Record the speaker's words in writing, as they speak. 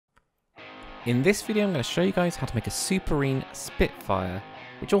In this video I'm going to show you guys how to make a Supermarine Spitfire,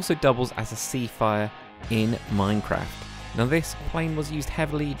 which also doubles as a Seafire in Minecraft. Now this plane was used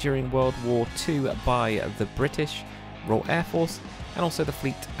heavily during World War II by the British Royal Air Force and also the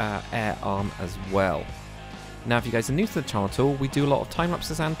Fleet Air Arm as well. Now if you guys are new to the channel at all, we do a lot of time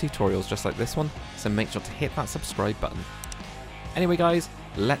lapses and tutorials just like this one, so make sure to hit that subscribe button. Anyway guys,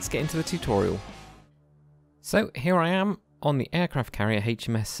 let's get into the tutorial. So here I am on the aircraft carrier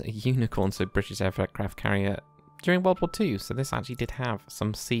HMS Unicorn, so British aircraft carrier during World War II. So this actually did have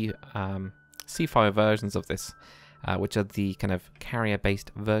some Seafire versions of this, which are the kind of carrier-based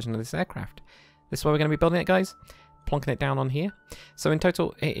version of this aircraft. This is where we're going to be building it, guys. Plonking it down on here. So in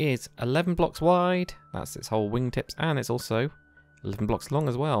total, it is 11 blocks wide. That's its whole wingtips, and it's also 11 blocks long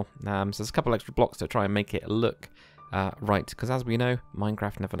as well. So there's a couple extra blocks to try and make it look right, because as we know,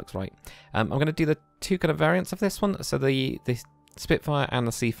 Minecraft never looks right. I'm going to do the two kind of variants of this one. So the Spitfire and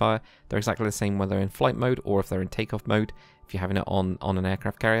the Seafire, they're exactly the same whether in flight mode or if they're in takeoff mode, if you're having it on an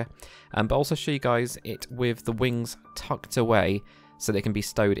aircraft carrier. But also show you guys it with the wings tucked away so they can be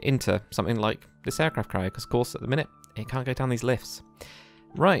stowed into something like this aircraft carrier, because of course at the minute it can't go down these lifts.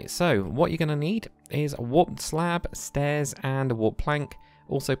 Right, so what you're going to need is a warped slab, stairs and a warped plank,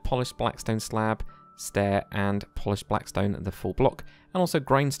 also polished blackstone slab, stair and polished blackstone, the full block, and also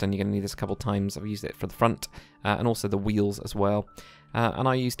grindstone. You're going to need this a couple of times. I've used it for the front and also the wheels as well. And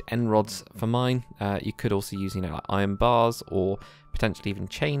I used end rods for mine. You could also use, like iron bars or potentially even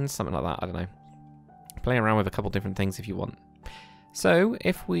chains, something like that. I don't know. Play around with a couple of different things if you want. So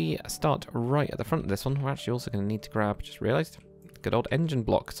if we start right at the front of this one, we're actually also going to need to grab, just realised, good old engine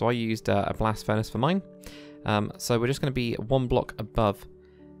block. So I used a blast furnace for mine. So we're just going to be one block above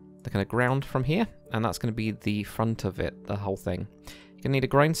the kind of ground from here, and that's going to be the front of it, the whole thing. You're going to need a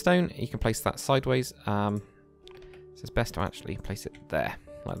grindstone. You can place that sideways. So it's best to actually place it there,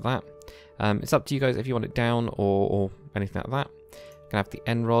 like that. It's up to you guys if you want it down or anything like that. You're going to have the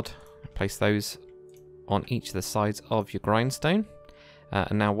end rod, place those on each of the sides of your grindstone.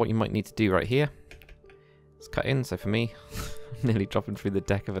 And now what you might need to do right here is cut in. So for me, nearly dropping through the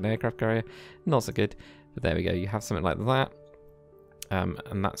deck of an aircraft carrier. Not so good, but there we go. You have something like that.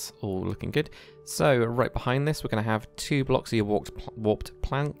 And that's all looking good. So right behind this, we're going to have two blocks of your warped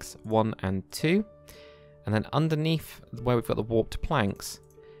planks, 1 and 2. And then underneath where we've got the warped planks,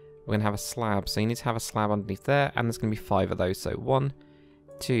 we're going to have a slab. So you need to have a slab underneath there, and there's going to be 5 of those. So 1,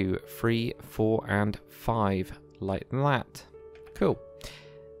 2, 3, 4, and 5, like that. Cool.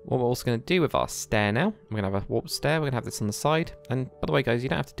 What we're also going to do with our stair now, we're going to have a warped stair. We're going to have this on the side. And by the way, guys, you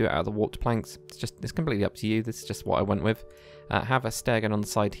don't have to do it out of the warped planks. It's completely up to you. This is just what I went with. Have a stair going on the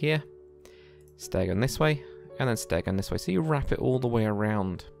side here, stair going this way, and then stair going this way. So you wrap it all the way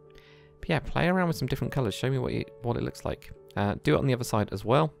around. But yeah, play around with some different colours. Show me what it looks like. Do it on the other side as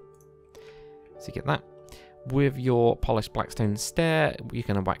well. So you get that. With your polished blackstone stair, you're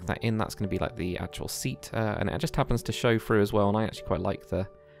going to whack that in. That's going to be like the actual seat. And it just happens to show through as well. And I actually quite like the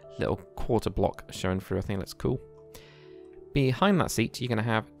little quarter block showing through. I think that's cool. Behind that seat, you're going to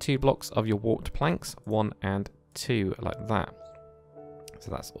have 2 blocks of your warped planks, 1 and 2, like that. So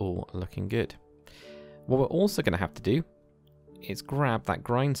that's all looking good. What we're also going to have to do is grab that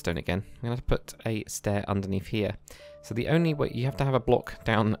grindstone again. I'm going to put a stair underneath here. So the only way, you have to have a block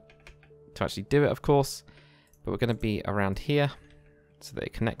down to actually do it, of course, but we're going to be around here so that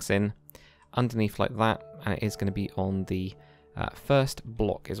it connects in underneath like that, and it is going to be on the first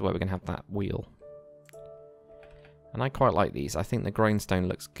block is where we're going to have that wheel. And I quite like these. I think the grindstone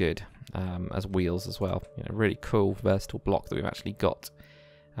looks good as wheels as well. Really cool, versatile block that we've actually got.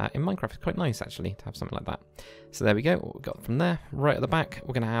 In Minecraft, it's quite nice, actually, to have something like that. So there we go. What we've got from there. Right at the back,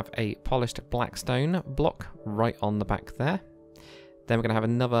 we're going to have a polished blackstone block right on the back there. Then we're going to have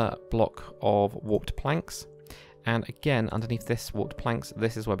another block of warped planks. And again, underneath this warped planks,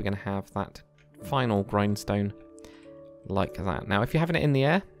 this is where we're going to have that final grindstone like that. Now, if you're having it in the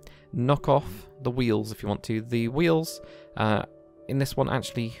air, knock off the wheels if you want to. The wheels in this one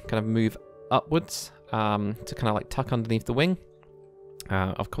actually kind of move upwards to kind of like tuck underneath the wing.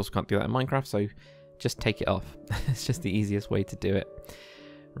 Of course, we can't do that in Minecraft, so just take it off. It's just the easiest way to do it.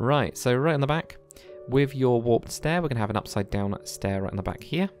 Right, so right on the back, with your warped stair, we're going to have an upside down stair right on the back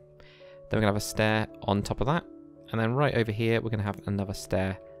here. Then we're going to have a stair on top of that. And then right over here, we're going to have another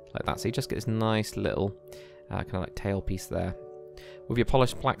stair like that. So you just get this nice little kind of like tail piece there. With your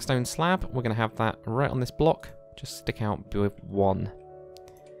polished blackstone slab, we're going to have that right on this block. Just stick out with 1.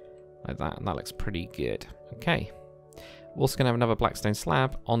 Like that, and that looks pretty good. Okay. We're also going to have another blackstone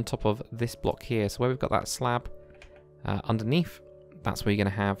slab on top of this block here. So where we've got that slab underneath, that's where you're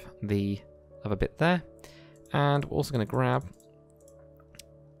going to have the other bit there. And we're also going to grab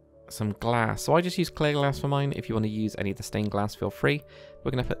some glass. So I just use clear glass for mine. If you want to use any of the stained glass, feel free.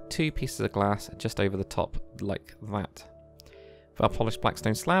 We're going to put 2 pieces of glass just over the top like that. For our polished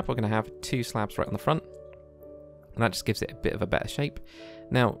blackstone slab, we're going to have 2 slabs right on the front, and that just gives it a bit of a better shape.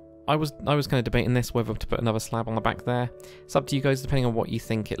 Now, I was kind of debating this, whether to put another slab on the back there. It's up to you guys, depending on what you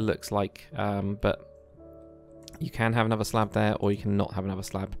think it looks like, but you can have another slab there, or you can not have another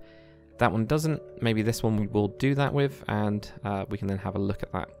slab. That one doesn't. Maybe this one we will do that with, and we can then have a look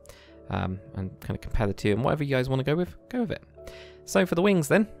at that and kind of compare the two, and whatever you guys want to go with it. So for the wings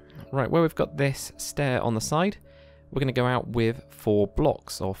then, right, where we've got this stair on the side, we're going to go out with 4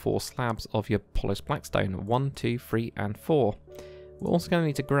 blocks, or 4 slabs of your polished blackstone. 1, 2, 3, and 4. We're also going to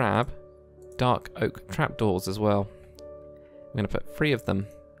need to grab dark oak trapdoors as well. I'm going to put 3 of them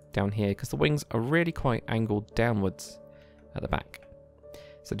down here, because the wings are really quite angled downwards at the back.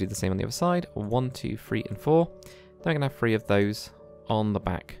 So do the same on the other side. 1, 2, 3, and 4. Then we're going to have 3 of those on the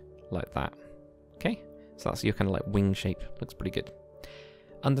back, like that. Okay, so that's your kind of like wing shape. Looks pretty good.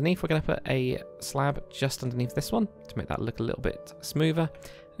 Underneath, we're going to put a slab just underneath this one to make that look a little bit smoother.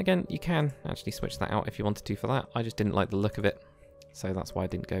 Again, you can actually switch that out if you wanted to for that. I just didn't like the look of it, so that's why I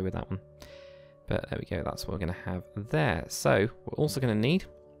didn't go with that one. But there we go, that's what we're going to have there. So we're also going to need,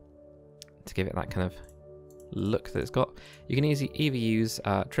 to give it that kind of look that it's got, you can either use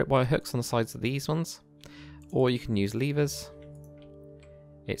tripwire hooks on the sides of these ones, or you can use levers.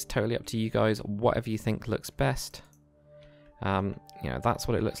 It's totally up to you guys, whatever you think looks best. You know, that's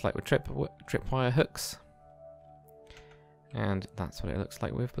what it looks like with tripwire hooks, and that's what it looks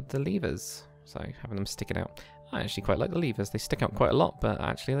like with the levers. So having them sticking out, I actually quite like the levers. They stick out quite a lot, but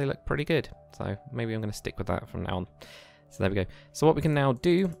actually they look pretty good. So maybe I'm going to stick with that from now on. So there we go. So what we can now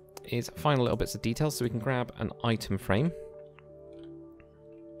do is final little bits of detail. So we can grab an item frame.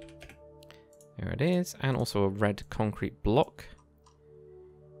 There it is, and also a red concrete block.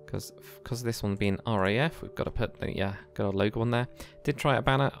 Because this one being RAF, we've got to put the good old logo on there. Did try a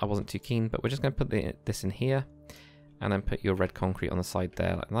banner, I wasn't too keen, but we're just going to put this in here, and then put your red concrete on the side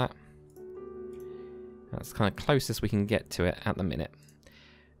there like that. That's kind of closest we can get to it at the minute.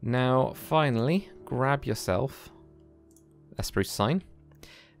 Now, finally, grab yourself a spruce sign,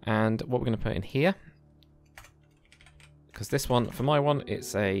 and what we're going to put in here, because this one, for my one,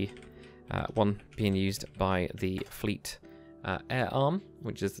 it's a one being used by the Fleet Air Arm,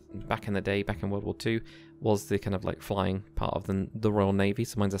 which is back in the day, back in World War II, was the kind of like flying part of the Royal Navy.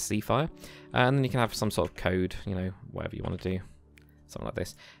 So mine's a Seafire, and then you can have some sort of code, you know, whatever you want to do, something like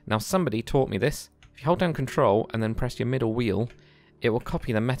this. Now, somebody taught me this. If you hold down Control and then press your middle wheel, it will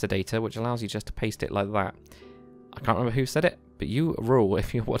copy the metadata, which allows you just to paste it like that. I can't remember who said it, but you rule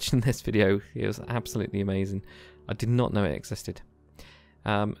if you're watching this video. It was absolutely amazing. I did not know it existed.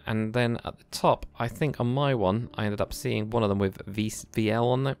 And then at the top, I think on my one, I ended up seeing one of them with VL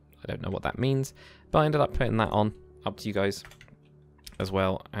on it. I don't know what that means, but I ended up putting that on. Up to you guys as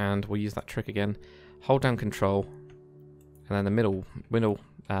well. And we'll use that trick again. Hold down Control, and then the middle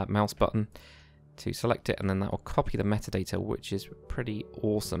mouse button to select it, and then that will copy the metadata, which is pretty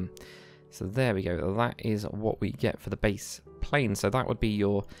awesome. So there we go. That is what we get for the base plane. So that would be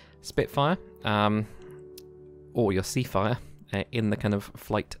your Spitfire, or your Seafire. In the kind of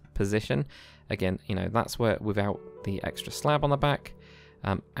flight position. Again, you know, that's where without the extra slab on the back,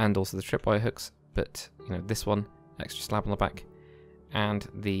 and also the tripwire hooks, but you know, this one, extra slab on the back, and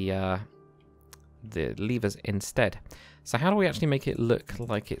the levers instead. So how do we actually make it look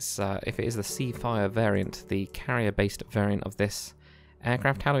like it's, if it is the Seafire variant, the carrier-based variant of this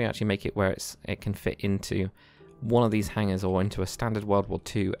aircraft, how do we actually make it where it can fit into one of these hangars, or into a standard World War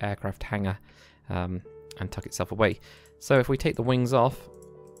II aircraft hangar, and tuck itself away? So if we take the wings off,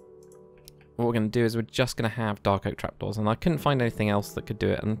 what we're going to do is we're just going to have dark oak trapdoors, and I couldn't find anything else that could do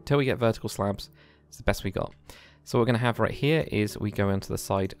it until we get vertical slabs. It's the best we got. So what we're going to have right here is we go onto the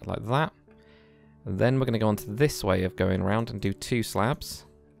side like that. Then we're going to go onto this way of going around and do 2 slabs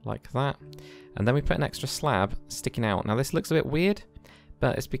like that. And then we put an extra slab sticking out. Now this looks a bit weird,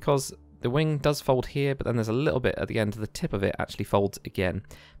 but it's because the wing does fold here, but then there's a little bit at the end. The tip of it actually folds again.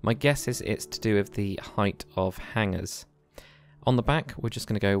 My guess is it's to do with the height of hangars. On the back, we're just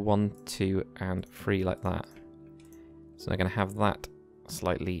going to go 1, 2, and 3 like that. So we're going to have that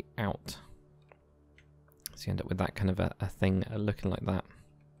slightly out. So you end up with that kind of a thing looking like that.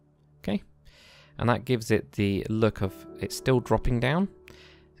 Okay. And that gives it the look of it's still dropping down.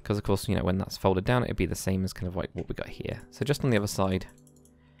 Because of course, you know, when that's folded down, it'd be the same as kind of like what we got here. So just on the other side,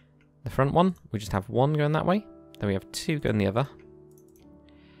 the front one, we just have 1 going that way. Then we have 2 going the other.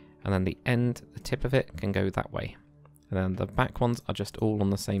 And then the end, the tip of it can go that way. And then the back ones are just all on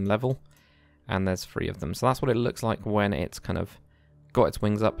the same level. And there's 3 of them. So that's what it looks like when it's kind of got its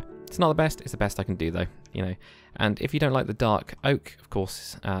wings up. It's not the best, it's the best I can do though, you know. And if you don't like the dark oak, of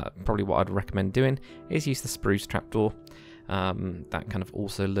course, probably what I'd recommend doing is use the spruce trapdoor. That kind of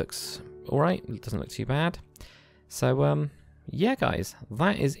also looks alright, it doesn't look too bad. So yeah guys,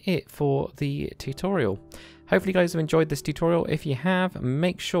 that is it for the tutorial. Hopefully you guys have enjoyed this tutorial. If you have,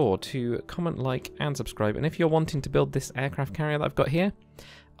 make sure to comment, like and subscribe. And if you're wanting to build this aircraft carrier that I've got here,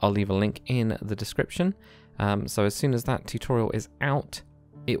 I'll leave a link in the description. So as soon as that tutorial is out,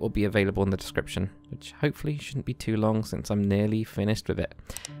 it will be available in the description, which hopefully shouldn't be too long since I'm nearly finished with it.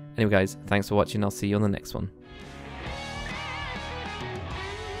 Anyway guys, thanks for watching, I'll see you on the next one.